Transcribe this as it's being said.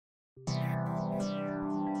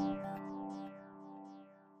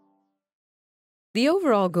The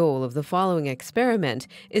overall goal of the following experiment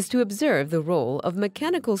is to observe the role of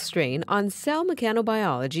mechanical strain on cell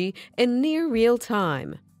mechanobiology in near real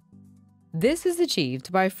time. This is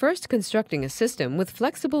achieved by first constructing a system with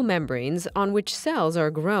flexible membranes on which cells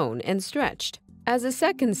are grown and stretched. As a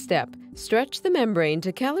second step, stretch the membrane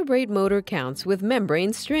to calibrate motor counts with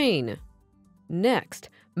membrane strain. Next,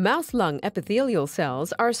 mouse lung epithelial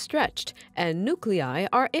cells are stretched and nuclei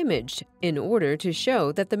are imaged in order to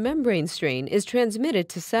show that the membrane strain is transmitted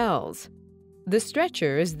to cells. The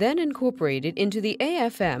stretcher is then incorporated into the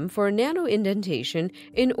AFM for nanoindentation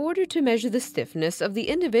in order to measure the stiffness of the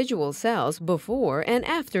individual cells before and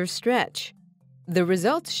after stretch. The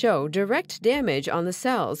results show direct damage on the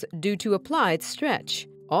cells due to applied stretch.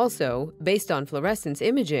 Also, based on fluorescence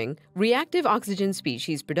imaging, reactive oxygen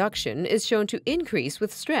species production is shown to increase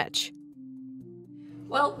with stretch.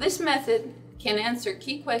 Well, this method can answer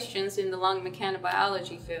key questions in the lung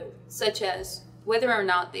mechanobiology field, such as whether or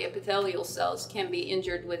not the epithelial cells can be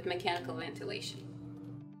injured with mechanical ventilation.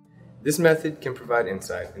 This method can provide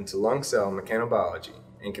insight into lung cell mechanobiology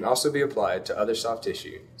and can also be applied to other soft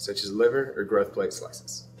tissue, such as liver or growth plate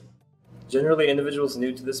slices. Generally, individuals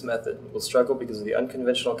new to this method will struggle because of the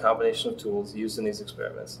unconventional combination of tools used in these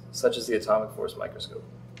experiments, such as the atomic force microscope.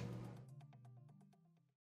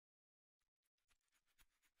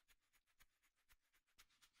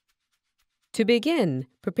 To begin,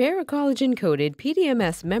 prepare a collagen-coated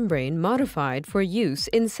PDMS membrane modified for use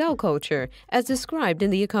in cell culture as described in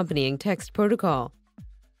the accompanying text protocol.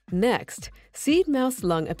 Next, seed mouse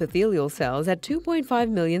lung epithelial cells at 2.5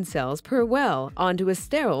 million cells per well onto a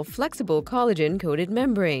sterile, flexible collagen-coated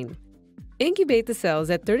membrane. Incubate the cells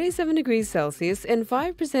at 37 degrees Celsius and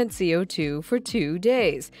 5% CO2 for 2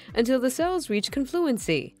 days until the cells reach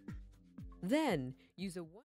confluency. Then, use a